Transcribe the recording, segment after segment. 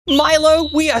Milo,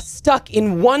 we are stuck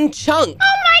in one chunk.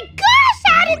 Oh my gosh,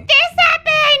 how did this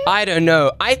happen? I don't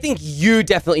know. I think you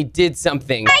definitely did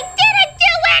something. I didn't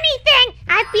do anything.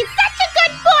 I've been such a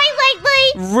good boy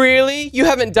lately. Really? You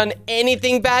haven't done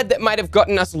anything bad that might have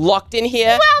gotten us locked in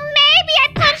here? Well, maybe I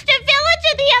punched a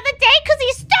villager the other day because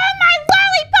he stole my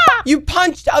lollipop. You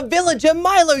punched a villager,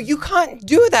 Milo. You can't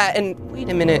do that. And wait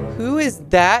a minute. Who is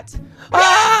that? Ah!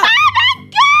 Oh my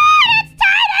god, it's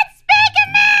Titan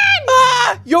SPEAKERMAN.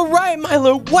 Ah! You're right,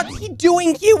 Milo. What's he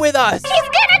doing here with us? He's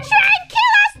gonna try and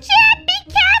kill us, Chip.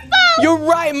 Be careful. You're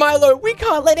right, Milo. We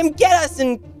can't let him get us.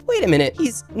 And wait a minute.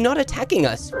 He's not attacking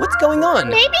us. What's going on?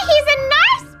 Maybe he's a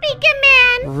nice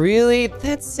SPEAKERMAN. Really?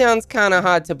 That sounds kind of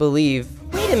hard to believe.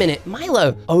 Wait a minute,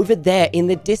 Milo. Over there in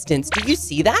the distance, do you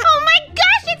see that? Oh my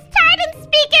gosh, it's Titan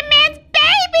SPEAKERMAN's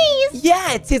babies.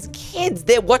 Yeah, it's his kids.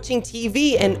 They're watching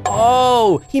TV and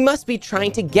oh, he must be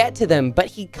trying to get to them, but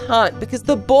he can't because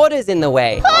the border's in the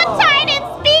way. Poor Titan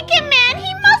SPEAKERMAN.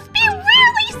 He must be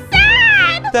really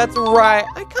sad. That's right.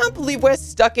 I can't believe we're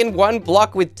stuck in one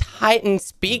block with Titan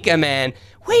SPEAKERMAN.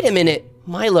 Wait a minute.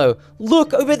 Milo,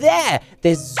 look over there.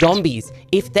 There's zombies.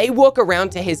 If they walk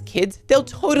around to his kids, they'll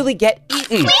totally get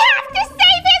eaten. We have to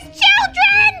save his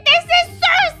children. This is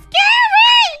so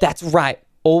scary. That's right.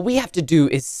 All we have to do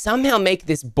is somehow make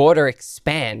this border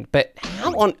expand. But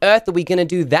how on earth are we going to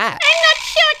do that? I'm not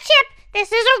sure, Chip.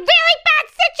 This is a really bad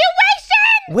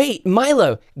situation. Wait,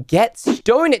 Milo, get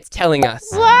stone, it's telling us.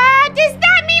 What? Does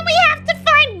that mean we have to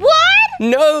find wood?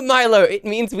 No, Milo, it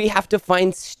means we have to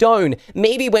find stone.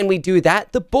 Maybe when we do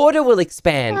that, the border will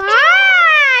expand.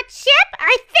 Ah, Chip,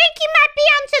 I think you might be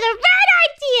onto the right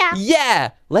idea. Yeah,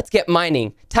 let's get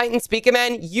mining. Titan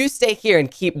SPEAKERMAN, you stay here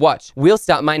and keep watch. We'll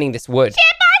start mining this wood. Chip,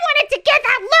 I wanted to get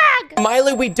that log.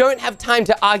 Milo, we don't have time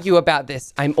to argue about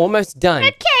this. I'm almost done.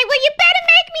 Okay, well, you better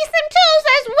make me some tools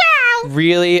as well.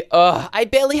 Really? Ugh, I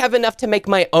barely have enough to make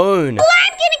my own. Well,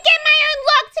 I'm gonna get my own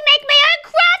log to make my own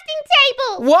crafting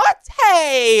table. What?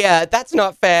 Hey, that's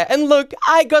not fair. And look,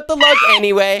 I got the log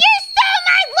anyway. You stole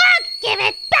my log. Give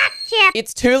it back, Chip.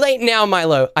 It's too late now,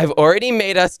 Milo. I've already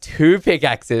made us 2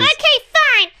 pickaxes. Okay,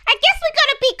 fine. I guess we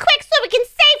gotta be quick so we can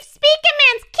save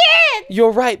SPEAKERMAN's kids.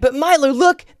 You're right, but Milo,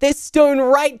 look, there's stone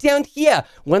right down here.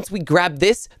 Once we grab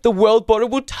this, the world border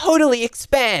will totally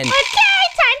expand. Okay,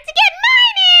 time to get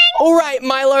mining. All right,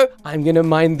 Milo, I'm gonna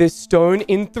mine this stone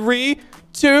in 3,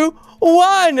 2, 1.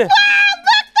 Wow, look, the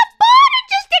border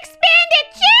just expanded,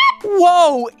 Chip.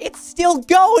 Whoa, it's still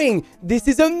going. This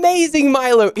is amazing,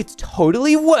 Milo. It's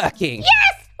totally working.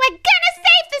 Yes, we're gonna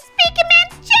save the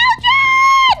SPEAKERMAN's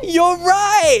children. You're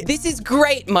right. This is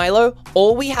great, Milo.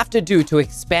 All we have to do to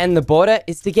expand the border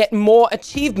is to get more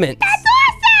achievements. That's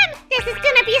awesome. This is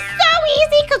gonna be so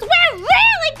easy because we're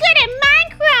really good at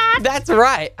Minecraft. That's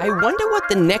right. I wonder what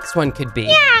the next one could be.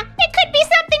 Yeah, it could be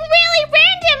something really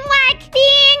random like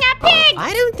being a pig.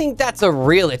 I don't think that's a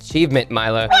real achievement,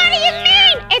 Milo. What do you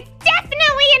mean? It's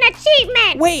definitely an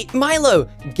achievement. Wait, Milo,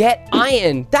 get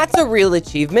iron. That's a real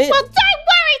achievement. Well, don't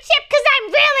worry, Chip, because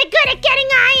I'm really good at getting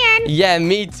iron. Yeah,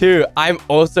 me too. I'm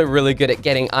also really good at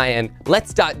getting iron. Let's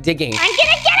start digging. I'm gonna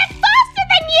get it faster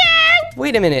than you.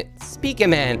 Wait a minute.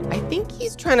 SPEAKERMAN, I think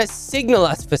he's trying to signal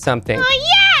us for something. Oh,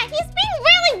 yeah, he's being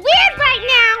really weird right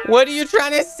now. What are you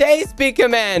trying to say,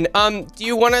 SPEAKERMAN? Do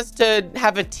you want us to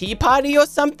have a tea party or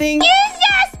something? Use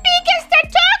your speakers to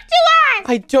talk to us.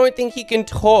 I don't think he can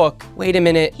talk. Wait a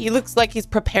minute. He looks like he's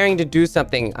preparing to do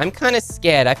something. I'm kind of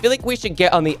scared. I feel like we should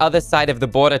get on the other side of the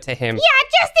border to him. Yeah,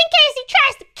 just in case he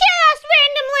tries to kill us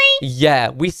randomly. Yeah,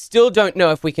 we still don't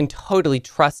know if we can totally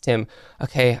trust him.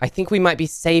 Okay, I think we might be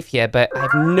safe here, but I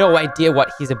have no idea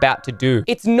what he's about to do.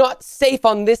 It's not safe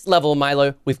on this level,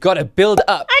 Milo. We've got to build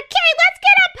up. Okay, let's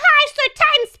get up high so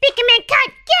Titan SPEAKERMAN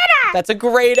can't get us. That's a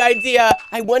great idea.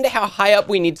 I wonder how high up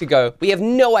we need to go. We have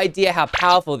no idea how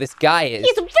powerful this guy is.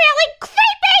 He's really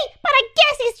creepy, but I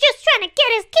guess he's just trying to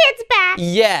get his kids back.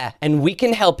 Yeah, and we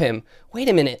can help him. Wait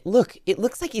a minute. Look, it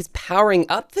looks like he's powering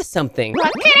up for something.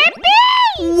 What could it be?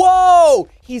 Whoa!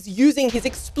 He's using his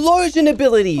explosion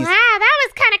abilities. Wow, that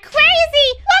was kind of crazy.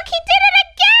 Look, he did it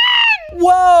again.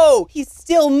 Whoa! He's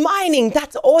still mining.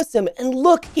 That's awesome. And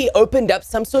look, he opened up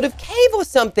some sort of cave or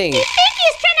something. You think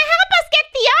he's trying to help us get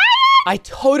the iron? I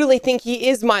totally think he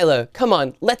is, Milo. Come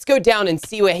on, let's go down and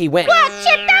see where he went. Wow,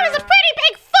 Chip, that was a pretty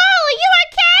big fall. Are you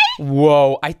okay?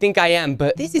 Whoa, I think I am,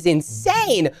 but this is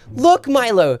insane. Look,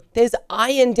 Milo, there's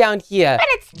iron down here. But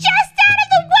it's just out of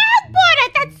the world border.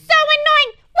 That's so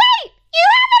annoying. Wait, you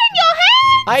have it in your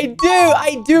hand?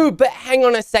 I do, but hang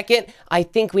on a second. I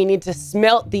think we need to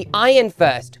smelt the iron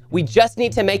first. We just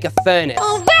need to make a furnace.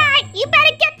 All right, you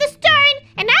better get the stone,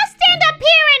 and I'll stand up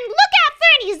here and look out for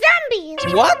any zombies.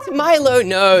 What? Milo,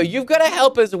 no. You've got to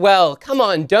help as well. Come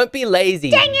on, don't be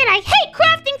lazy. Dang it, I hate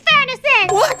crafting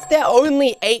furnaces! What? There are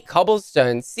only 8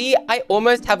 cobblestones. See, I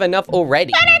almost have enough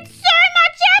already. But it's so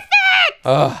much effort!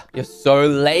 Ugh, you're so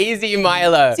lazy,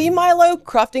 Milo. See, Milo,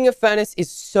 crafting a furnace is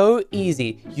so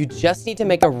easy. You just need to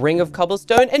make a ring of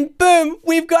cobblestone and boom,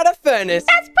 we've got a furnace.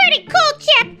 That's pretty cool,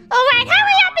 Chip. All right,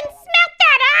 hurry up and smelt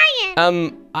that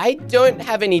iron. I don't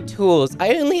have any tools.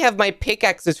 I only have my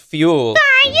pickaxe as fuel.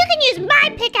 Fine, you can use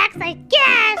my pickaxe, I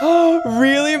guess. Oh,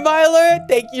 really, Milo?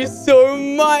 Thank you so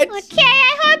much. Okay,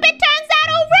 I hope it turns out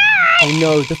all right. Oh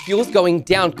no, the fuel's going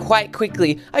down quite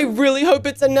quickly. I really hope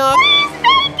it's enough. Please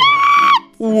make it!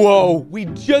 Whoa, we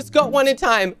just got one in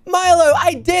time. Milo,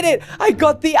 I did it. I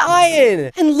got the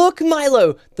iron. And look,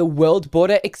 Milo, the world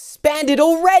border expanded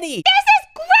already. This is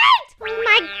great! Oh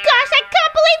my gosh, I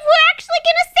can't believe we're actually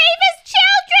gonna save his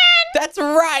children! That's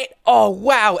right. Oh,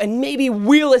 wow. And maybe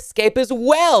we'll escape as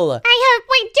well. I hope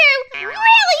we do. I'm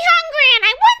really hungry and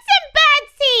I want some bird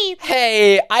seeds.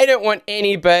 Hey, I don't want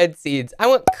any bird seeds. I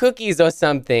want cookies or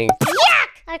something.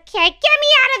 Yuck! Okay, get me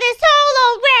out of this hole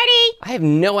already. I have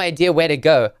no idea where to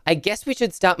go. I guess we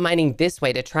should start mining this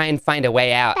way to try and find a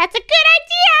way out. That's a good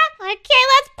idea. Okay,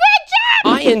 let's bridge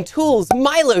up. Iron tools.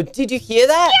 Milo, did you hear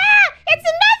that? Yeah, it's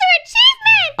another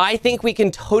achievement. I think we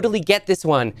can totally get this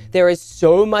one. There is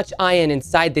so much iron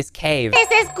inside this cave.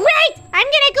 This is great. I'm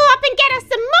gonna go up and get us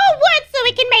some more wood so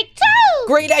we can make tools.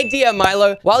 Great idea,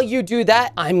 Milo. While you do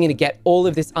that, I'm gonna get all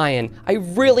of this iron. I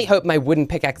really hope my wooden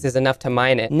pickaxe is enough to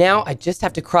mine it. Now, I just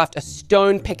have to craft a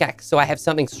stone pickaxe so I have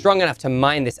something strong enough to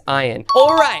mine this iron.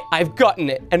 All right, I've gotten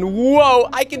it. And whoa,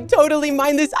 I can totally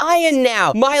mine this iron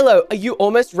now. Milo, are you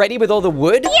almost ready with all the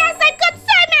wood? Yes, I've got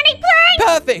so many planks.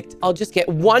 Perfect. I'll just get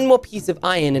one more piece of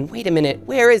iron and wait a minute,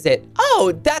 where is it?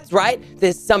 Oh, that's right.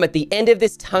 There's some at the end of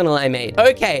this tunnel I made.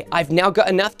 Okay, I've now got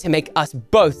enough to make us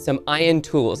both some iron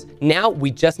tools. Now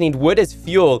we just need wood as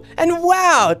fuel. And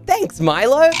wow, thanks,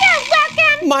 Milo. You're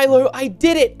welcome. Milo, I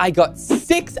did it. I got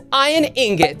 6 iron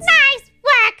ingots. Nice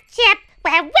work, Chip.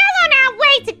 We're well on our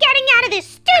way to getting out of this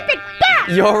stupid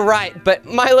box. You're right, but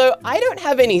Milo, I don't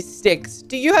have any sticks.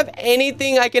 Do you have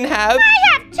anything I can have?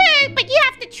 I have 2, but you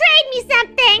have to trade me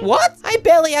something. What? I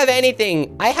barely have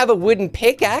anything. I have a wooden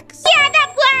pickaxe. Yeah,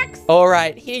 that works. All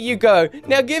right, here you go.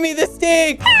 Now give me the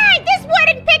stick. Hey, this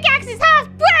wooden pickaxe is half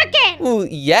broken. Ooh,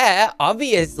 yeah,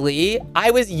 obviously. I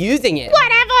was using it.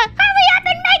 Whatever. Hurry up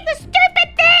and make the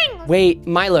stupid thing. Wait,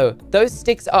 Milo, those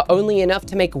sticks are only enough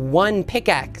to make one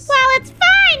pickaxe. Well, it's fine.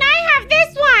 I have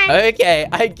this one. Okay,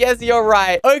 I guess you're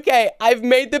right. Okay, I've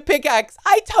made the pickaxe.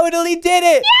 I totally did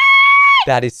it. Yay!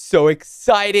 That is so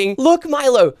exciting. Look,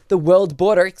 Milo, the world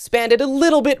border expanded a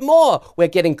little bit more. We're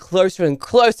getting closer and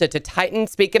closer to Titan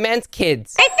Speakerman's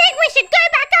kids. I think we should go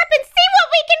back up and see what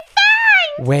we can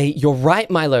find. Wait, you're right,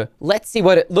 Milo. Let's see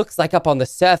what it looks like up on the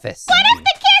surface. What if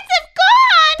the kids have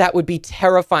gone? That would be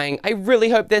terrifying. I really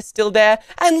hope they're still there.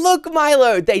 And look,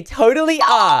 Milo, they totally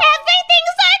are.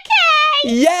 Everything's okay.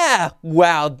 Yeah!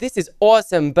 Wow, this is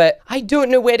awesome, but I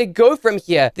don't know where to go from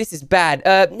here. This is bad.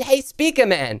 Hey,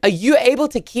 Speakerman, are you able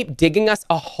to keep digging us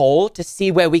a hole to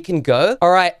see where we can go? All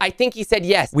right, I think he said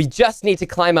yes. We just need to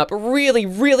climb up really,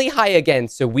 really high again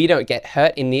so we don't get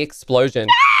hurt in the explosion.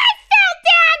 I fell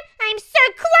down. I'm so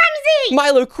clumsy.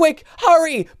 Milo, quick,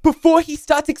 hurry, before he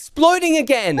starts exploding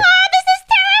again. Oh, this is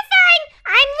terrifying.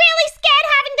 I'm really scared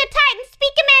having the Titan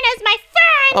Speakerman as my friend.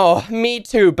 Oh, me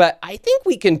too, but I think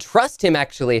we can trust him,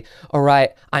 actually. All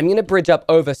right, I'm gonna bridge up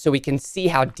over so we can see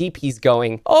how deep he's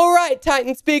going. All right,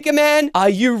 Titan Speakerman, are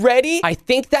you ready? I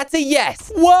think that's a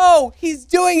yes. Whoa, he's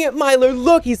doing it, Milo.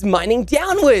 Look, he's mining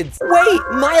downwards. Wait,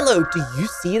 Milo, do you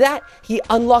see that? He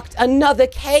unlocked another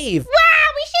cave.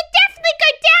 Wow, we should definitely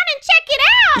go down and check it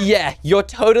out. Yeah, you're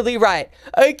totally right.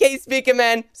 Okay,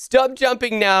 Speakerman, stop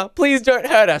jumping now. Please don't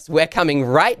hurt us. We're coming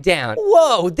right down.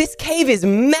 Whoa, this cave is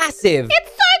massive.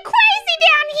 It's so crazy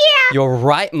down here. You're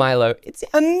right, Milo. It's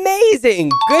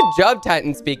amazing. Good job,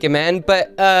 Titan Speakerman.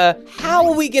 But, how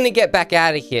are we gonna get back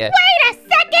out of here? Wait a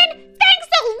second. Thanks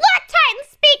a lot, Titan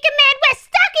Speakerman. We're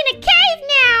stuck in a cave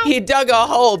now. He dug a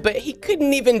hole, but he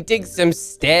couldn't even dig some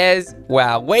stairs.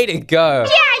 Wow, way to go.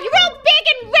 Yeah, you're all big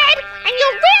and red, and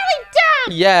you're really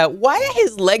dumb. Yeah, why are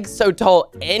his legs so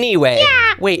tall anyway?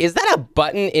 Yeah. Wait, is that a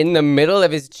button in the middle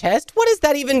of his chest? What does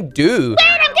that even do?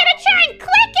 Wait, I'm gonna try and click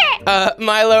it.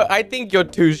 Milo, I think you're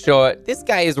too short. This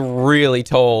guy is really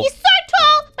tall. He's so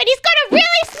tall, but he's got a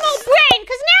really small brain,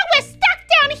 because now we're stuck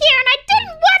down here, and I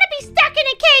didn't want to be stuck in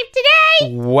a cave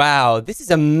today. Wow, this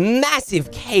is a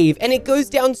massive cave, and it goes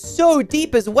down so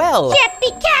deep as well. Chip,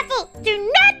 be careful. Do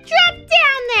not drop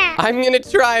down there. I'm gonna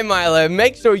try, Milo.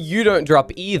 Make sure you don't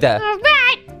drop either. All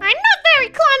right. I'm not very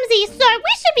clumsy, clumsy, so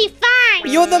we should be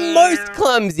fine. You're the most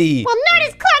clumsy. Well, not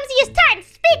as clumsy as Titan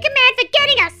SpeakerMan for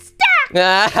getting us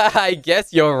stuck. I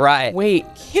guess you're right. Wait,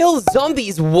 kill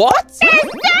zombies? What? There's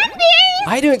zombies!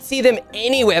 I don't see them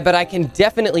anywhere, but I can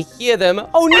definitely hear them.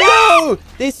 Oh no!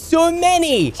 There's so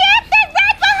many! Chip, they're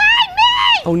right behind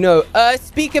me! Oh no,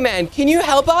 SpeakerMan, can you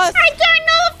help us? I don't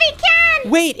know if he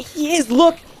can! Wait, he is,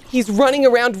 look! He's running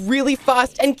around really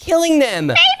fast and killing them!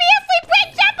 Maybe if we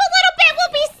bridge up a little bit,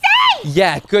 we'll be safe!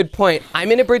 Yeah, good point.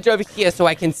 I'm in a bridge over here so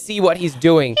I can see what he's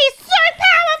doing. He's so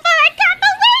powerful, I can't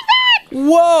believe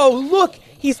it! Whoa, look!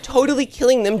 He's totally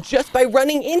killing them just by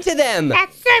running into them!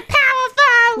 That's so powerful!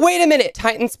 Wait a minute,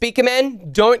 Titan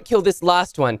SpeakerMan, don't kill this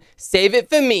last one. Save it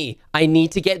for me. I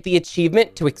need to get the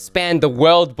achievement to expand the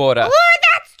world border. Oh,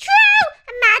 that's true!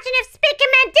 Imagine if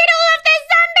SpeakerMan did all of those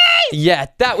zombies! Yeah,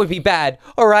 that would be bad.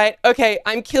 All right, okay,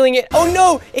 I'm killing it. Oh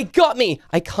no, it got me.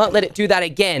 I can't let it do that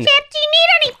again. Chip, do you need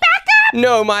any backup?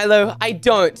 No, Milo, I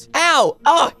don't. Ow!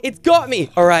 Oh, it's got me.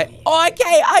 All right.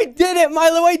 Okay, I did it,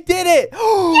 Milo, I did it.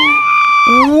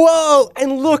 Whoa,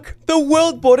 and look, the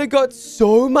world border got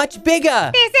so much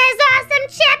bigger. This is awesome,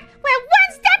 Chip! We're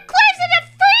one step closer to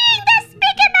freeing the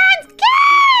SpeakerMan's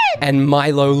kids! And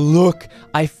Milo, look,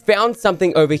 I found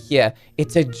something over here.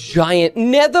 It's a giant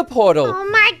nether portal. Oh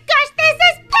my gosh, this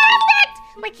is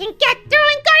perfect! We can get through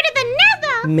and go to the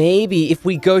nether! Maybe if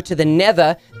we go to the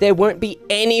nether, there won't be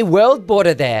any world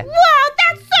border there. Whoa,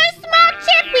 that's so smart,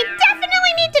 Chip! We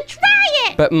definitely need to try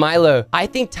it! But Milo, I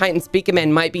think Titan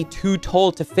SpeakerMan might be too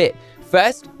tall to fit.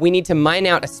 First, we need to mine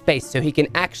out a space so he can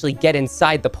actually get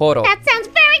inside the portal. That sounds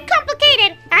very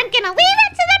complicated. I'm gonna leave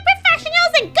it to the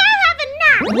professionals and go have a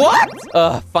nap.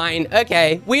 What? Fine,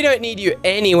 okay. We don't need you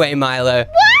anyway, Milo.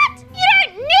 What? You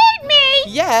don't need me?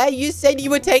 Yeah, you said you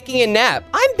were taking a nap.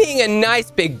 I'm being a nice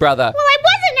big brother. Well, I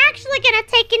wasn't actually gonna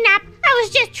take a nap. I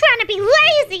was just trying to be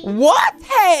lazy. What?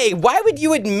 Hey, why would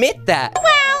you admit that?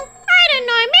 Well, I don't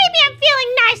know. Maybe I'm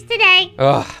feeling nice today.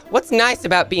 Ugh, what's nice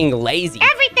about being lazy?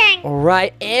 Everything. All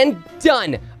right, and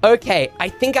done. Okay, I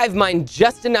think I've mined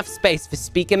just enough space for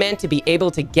SpeakerMan to be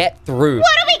able to get through.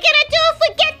 What are we gonna do if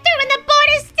we get through and the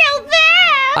border's still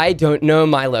there? I don't know,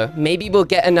 Milo. Maybe we'll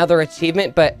get another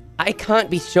achievement, but I can't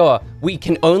be sure. We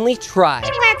can only try.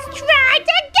 Let's try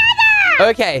together!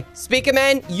 Okay,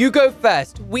 SpeakerMan, you go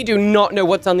first. We do not know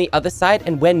what's on the other side,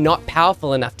 and we're not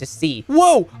powerful enough to see.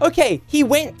 Whoa, okay, he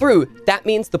went through. That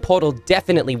means the portal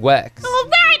definitely works. All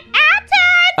right,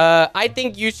 our turn! I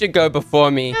think you should go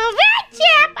before me. All right,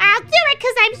 Chip, I'll do it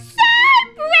because I'm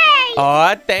so brave!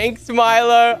 Aw, thanks,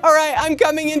 Milo. All right, I'm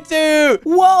coming in too.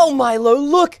 Whoa, Milo,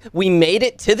 look. We made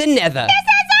it to the nether. This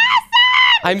is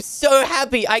awesome! I'm so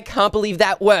happy. I can't believe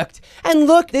that worked. And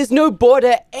look, there's no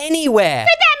border anywhere.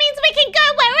 So that means we can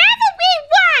go wherever we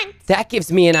want! That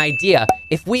gives me an idea.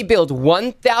 If we build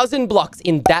 1,000 blocks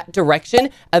in that direction,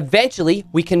 eventually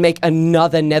we can make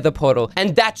another nether portal.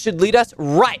 And that should lead us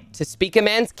right to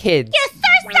SpeakerMan's kids. You're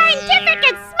so scientific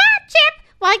and smart, Chip!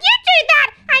 While you do that,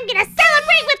 I'm gonna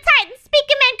celebrate with Titan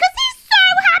SpeakerMan because he's so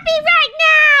happy right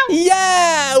now!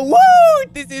 Yeah!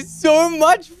 Woo! This is so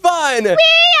much fun! We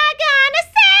are gonna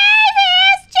save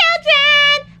his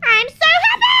children! I'm so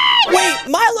happy!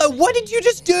 Wait, Milo, what did you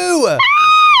just do? I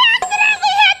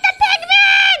accidentally hit the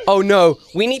pigman! Oh no,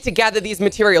 we need to gather these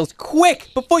materials quick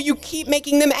before you keep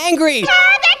making them angry.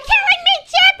 Oh, they're killing me,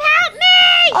 Chip! Help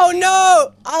me! Oh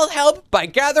no! I'll help by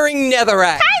gathering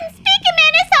netherrack. Titan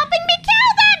SpeakerMan is helping me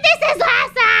kill them! This is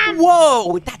awesome!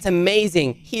 Whoa, that's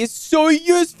amazing. He is so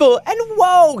useful. And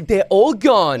whoa, they're all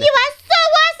gone. You are so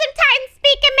awesome, Titan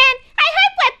SpeakerMan! I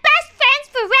hope we're best friends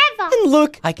forever! And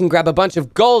look, I can grab a bunch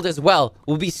of gold as well.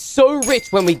 We'll be so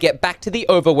rich when we get back to the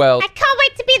overworld. I can't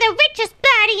wait to be the richest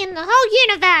birdie in the whole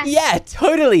universe! Yeah,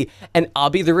 totally. And I'll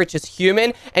be the richest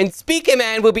human, and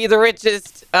SpeakerMan will be the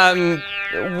richest,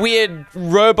 weird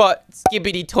robot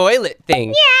skibbity toilet thing.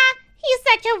 Yeah, he's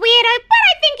such a weirdo, but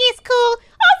I think he's cool.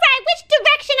 Alright, which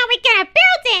direction are we gonna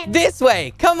build in? This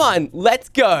way. Come on, let's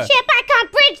go. Chip, I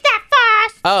can't bridge that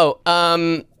fast! Oh,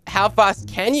 how fast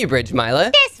can you bridge, Milo?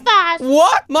 This fast!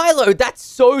 What? Milo, that's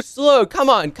so slow. Come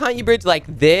on, can't you bridge like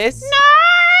this?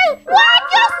 No! What?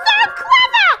 You're so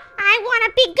clever! I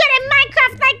wanna be good at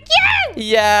Minecraft like you!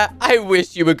 Yeah, I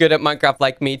wish you were good at Minecraft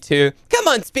like me too. Come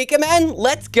on, SpeakerMan,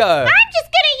 let's go. I'm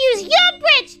just gonna use your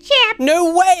bridge, Chip!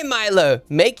 No way, Milo.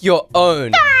 Make your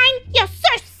own. Fine! You're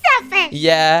so selfish!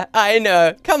 Yeah, I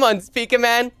know. Come on,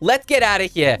 SpeakerMan, let's get out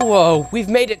of here. Whoa, we've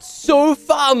made it so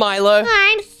far, Milo.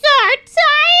 I'm so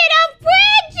tired of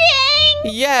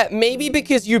bridging! Yeah, maybe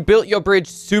because you built your bridge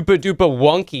super duper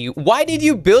wonky. Why did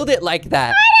you build it like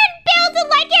that? I didn't build it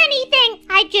like anything!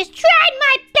 I just tried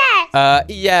my best!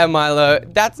 Yeah, Milo.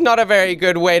 That's not a very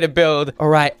good way to build. All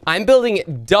right, I'm building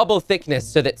it double thickness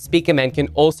so that SPEAKERMAN can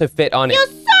also fit on it. You're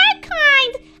so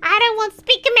kind. I don't want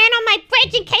SPEAKERMAN on my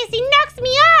bridge in case he knocks me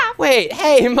off. Wait,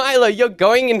 hey, Milo, you're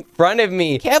going in front of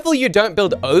me. Careful you don't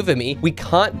build over me. We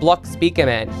can't block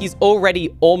SPEAKERMAN. He's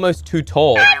already almost too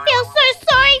tall. I feel so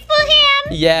sorry for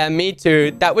him. Yeah, me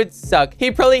too. That would suck.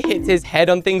 He probably hits his head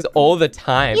on things all the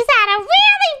time. He's had a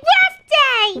really rough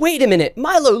day. Wait a minute,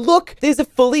 Milo, look! There's a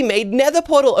fully made nether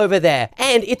portal over there,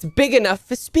 and it's big enough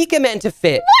for SPEAKERMAN to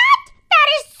fit. What? That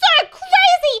is so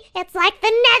crazy. It's like the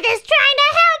nether's trying to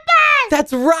help us.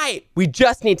 That's right! We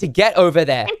just need to get over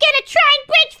there. I'm gonna try and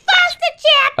bridge faster,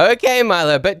 Chip. Okay,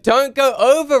 Milo, but don't go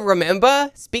over,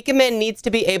 remember? SPEAKERMAN needs to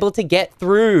be able to get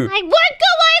through. I won't go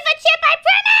over, Chip, I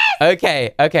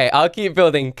promise. Okay, I'll keep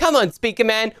building. Come on,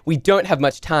 SPEAKERMAN. We don't have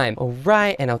much time. All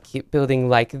right, and I'll keep building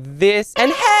like this.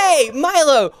 And hey,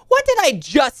 Milo, what did I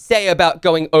just say about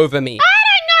going over me? I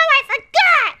don't know, I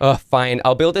forgot. Oh, fine.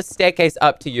 I'll build a staircase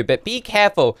up to you, but be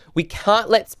careful. We can't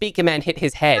let SPEAKERMAN hit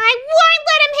his head. I won't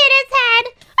let him hit his head.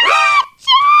 Ah,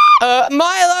 Chip!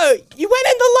 Milo, you went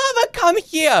in the lava. Come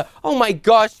here. Oh my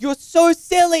gosh, you're so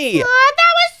silly. Oh,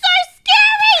 that was so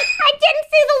scary. I didn't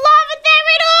see the lava there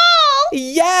at all.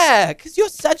 Yeah, because you're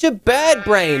such a bird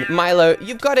brain. Milo,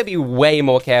 you've got to be way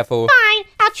more careful. Fine,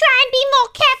 I'll try and be more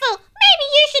careful. Maybe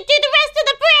you should do the rest of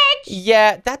the bridge.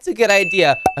 Yeah, that's a good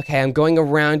idea. Okay, I'm going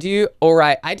around you. All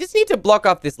right, I just need to block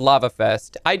off this lava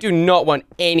first. I do not want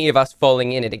any of us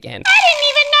falling in it again. I didn't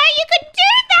even know you could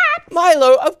do that.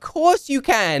 Milo, of course you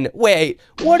can. Wait,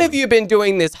 what have you been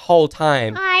doing this whole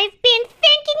time? I've been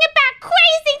thinking about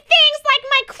crazy things like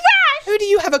my crush. Who do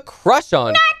you have a crush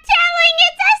on? Not telling,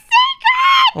 it's a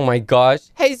secret. Oh my gosh.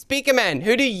 Hey, SPEAKERMAN,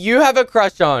 who do you have a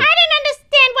crush on? I didn't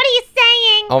understand what he's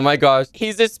saying. Oh my gosh,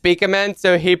 he's a SPEAKERMAN,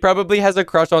 so he probably has a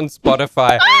crush on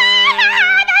Spotify.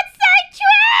 Ah, that's so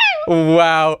true.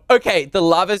 Wow. Okay, the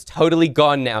lava's totally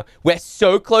gone now. We're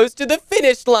so close to the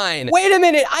finish line. Wait a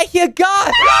minute, I hear Gus.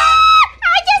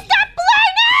 I just got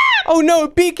blown up. Oh no,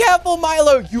 be careful,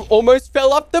 Milo. You almost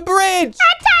fell off the bridge.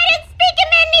 Our Titan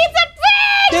SPEAKERMAN needs a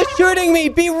bridge. They're shooting me.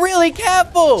 Be really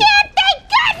careful. Chip, they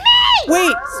got me.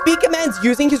 Wait, SPEAKERMAN's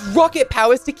using his rocket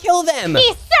powers to kill them.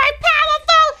 He's so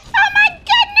powerful. Oh my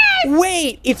goodness.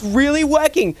 Wait, it's really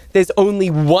working. There's only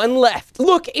one left.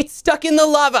 Look, it's stuck in the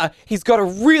lava. He's got a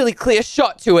really clear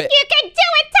shot to it. You can do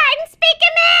it, Titan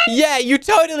SPEAKERMAN. Yeah, you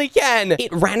totally can.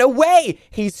 It ran away.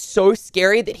 He's so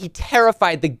scary that he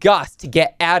terrified the Gus to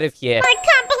get out of here. I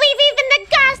can't believe even the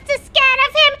ghost is scared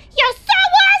of him. You're so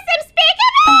awesome,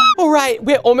 SPEAKERMAN. All right,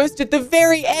 we're almost at the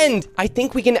very end. I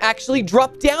think we can actually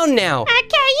drop down now. Okay,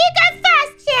 you go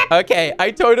first, Chip. Okay, I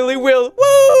totally will.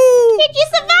 Woo! Did you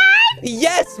survive?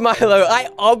 Yes, Milo, I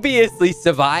obviously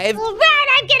survived. All right,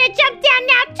 I'm gonna jump down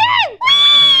now too.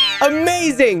 Whee!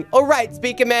 Amazing. All right,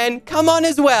 SPEAKERMAN, come on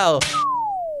as well.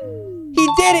 He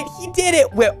did it. He did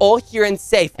it. We're all here and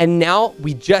safe. And now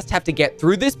we just have to get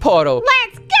through this portal.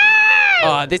 Let's go!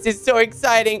 Oh, this is so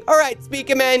exciting. All right,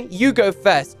 SPEAKERMAN, you go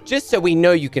first, just so we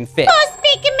know you can fit. Oh,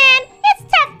 SPEAKERMAN,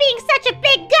 it's tough being such a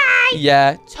big guy.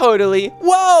 Yeah, totally.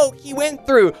 Whoa, he went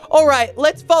through. All right,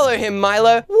 let's follow him,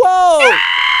 Milo. Whoa!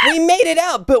 We made it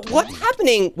out, but what's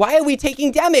happening? Why are we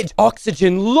taking damage?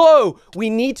 Oxygen low. We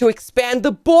need to expand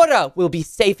the border. We'll be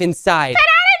safe inside. But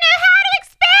I don't know how to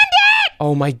expand it.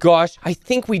 Oh my gosh, I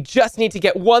think we just need to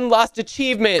get one last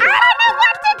achievement. I don't know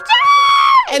what to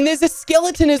do. And there's a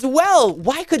skeleton as well.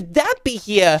 Why could that be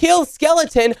here? Kill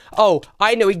skeleton. Oh,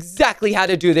 I know exactly how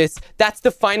to do this. That's the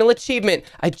final achievement.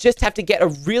 I just have to get a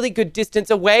really good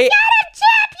distance away. Get him,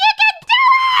 Chip. You can do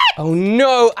it. Oh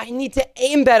no, I need to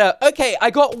aim better. Okay, I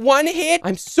got one hit.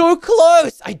 I'm so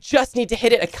close. I just need to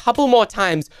hit it a couple more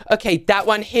times. Okay, that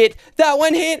one hit. That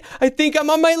one hit. I think I'm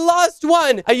on my last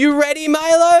one. Are you ready, Milo?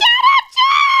 Get him,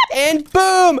 Chip. And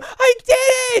boom, I did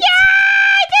it.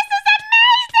 Yay, this is amazing.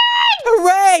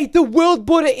 Hooray, the world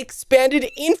border expanded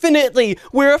infinitely.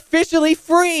 We're officially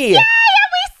free. Yay,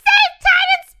 and we saved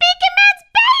Titan SPEAKERMAN's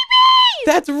babies.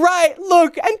 That's right.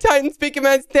 Look, and Titan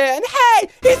SPEAKERMAN's there. And hey,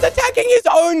 he's attacking his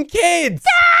own kids.